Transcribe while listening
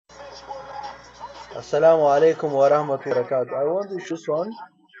Assalamu alaikum wa rahmatullahi wa barakatuh. I want to choose one.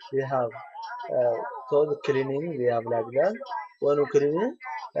 We have uh, total cleaning. We have like that. When cleaning,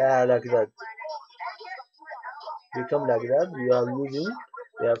 like that. Become like that. You are using.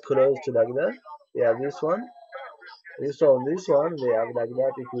 We have close to like that. We have this one. This one. We have like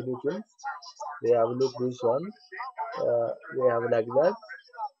that. If you look in, we have look this one. We have like that.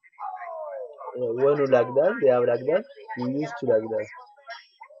 When you like that, we have like that. You used to like that.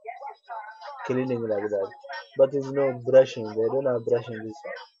 Cleaning like that. But it's no brushing. They don't have brushing this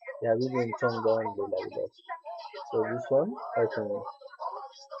one. They have even tongue down like that. So this one, okay.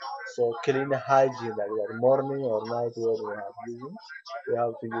 So clean hygiene like that, morning or night, where we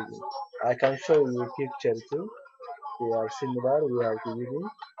have to use it. I can show you a picture too. They are similar. We have to use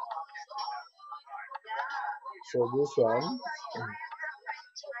it. So this one,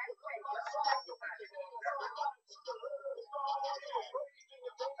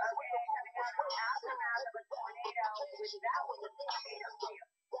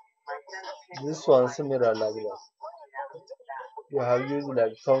 this one similar like that. You have used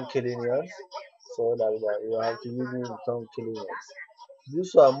like tongue cleaners. So like that, you have to use it tongue cleaners.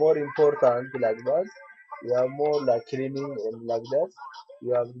 This one more important like that. You have more like cleaning and like that.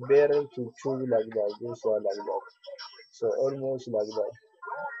 You have better to choose like that. This one like that. So almost like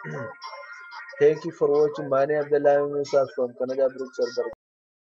that. Thank you for watching. My name is Abdella Ame Mussa from Canada, Bruxelles.